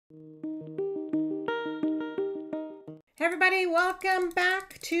Hey everybody, welcome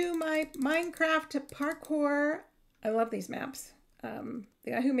back to my Minecraft parkour. I love these maps. The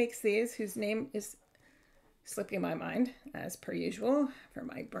guy who makes these, whose name is slipping my mind, as per usual, for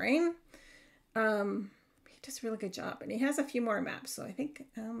my brain. He does a really good job, and he has a few more maps, so I think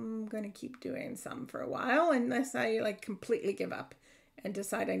I'm going to keep doing some for a while, unless I like completely give up and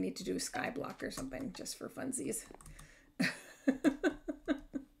decide I need to do a sky block or something just for funsies.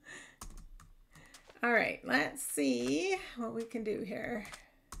 All right, let's see what we can do here.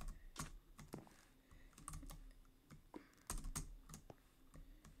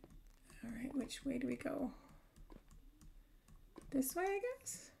 All right, which way do we go? This way, I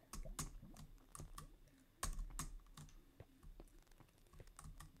guess?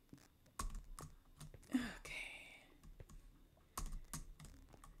 Okay.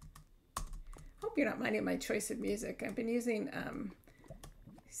 Hope you're not minding my choice of music. I've been using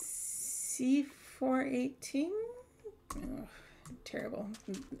C418. Oh, terrible.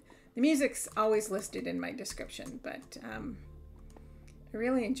 The music's always listed in my description, but I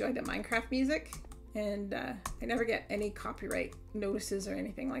really enjoy the Minecraft music, and I never get any copyright notices or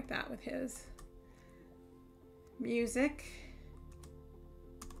anything like that with his music.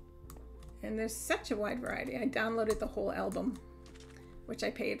 And there's such a wide variety. I downloaded the whole album, which I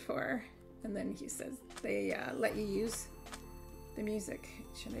paid for, and then he says they let you use the music.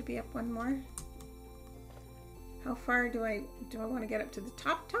 Should I be up one more? How far do I want to get up to the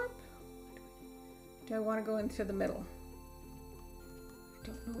top? Do I want to go into the middle? I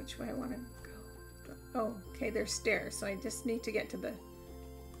don't know which way I want to go. Oh, okay, there's stairs, so I just need to get to the, I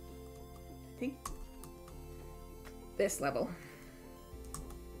think, this level.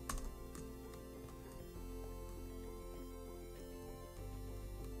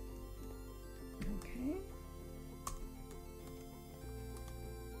 Okay.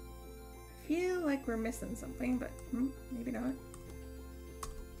 I feel like we're missing something, but maybe not.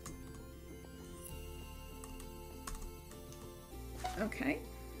 Okay.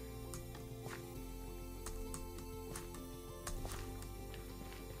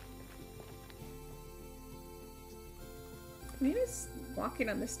 Maybe it's walking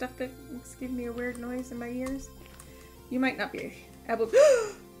on this stuff that's giving me a weird noise in my ears. You might not be able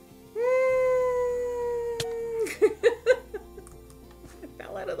to. I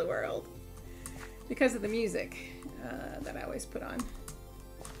fell out of the world because of the music that I always put on.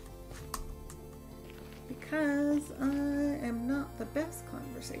 Because I am not the best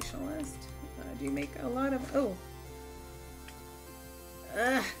conversationalist. Do you make a lot of... Oh.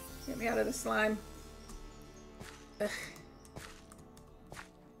 Ugh. Get me out of the slime. Ugh.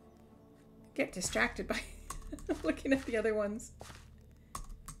 Get distracted by looking at the other ones.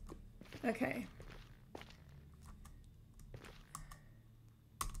 Okay.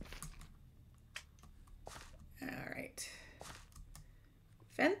 All right.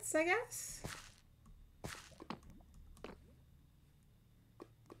 Fence, I guess?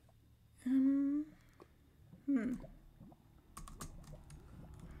 Can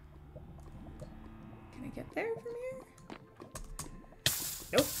I get there from here?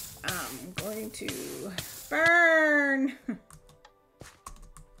 Nope. I'm going to burn.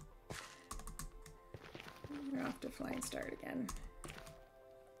 We're off to flying start again.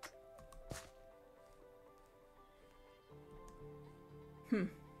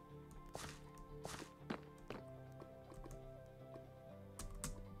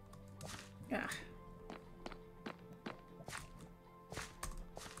 Ah.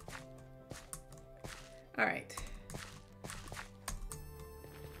 All right.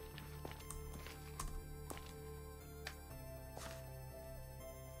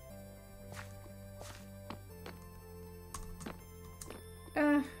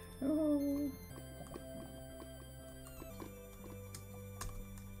 Oh.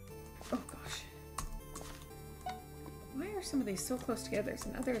 Oh gosh. Why are some of these so close together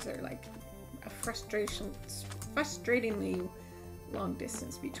and others are like a frustratingly long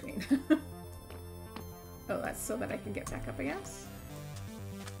distance between? Oh, that's so that I can get back up, I guess.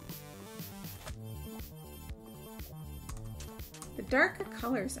 The darker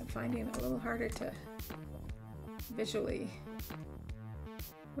colors I'm finding a little harder to visually.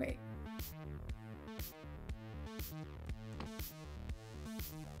 Wait.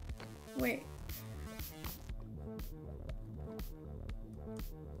 Wait.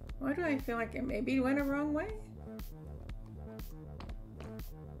 Why do I feel like it maybe went a wrong way?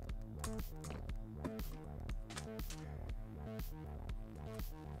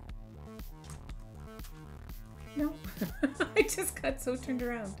 No. I just got so turned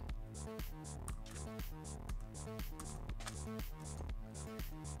around.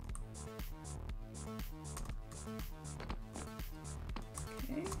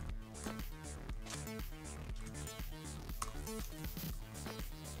 Okay.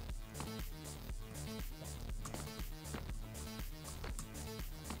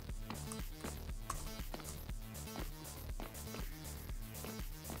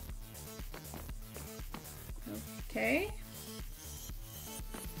 Okay.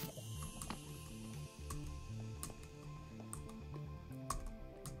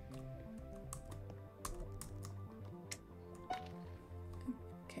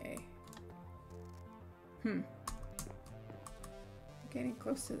 Okay. Getting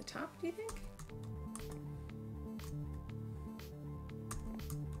close to the top, do you think?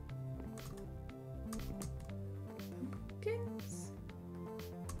 Pumpkins.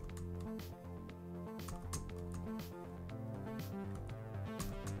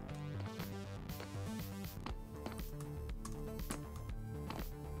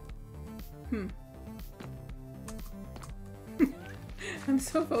 I'm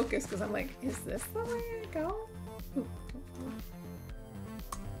so focused because I'm like, is this the way I go? Ooh, don't fall.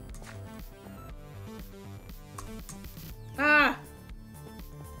 Ah!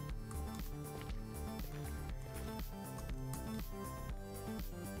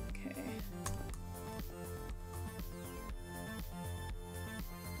 Okay.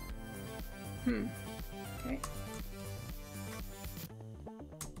 Okay.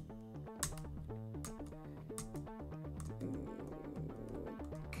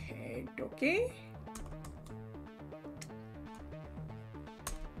 Okay, dokie.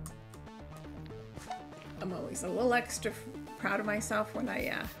 I'm always a little extra proud of myself when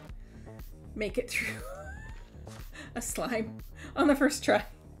I make it through a slime on the first try.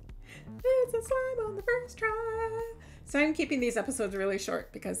 It's a slime on the first try. So I'm keeping these episodes really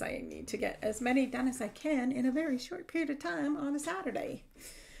short because I need to get as many done as I can in a very short period of time on a Saturday.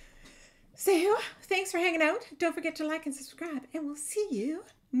 So thanks for hanging out. Don't forget to like and subscribe, and we'll see you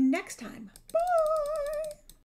next time. Bye!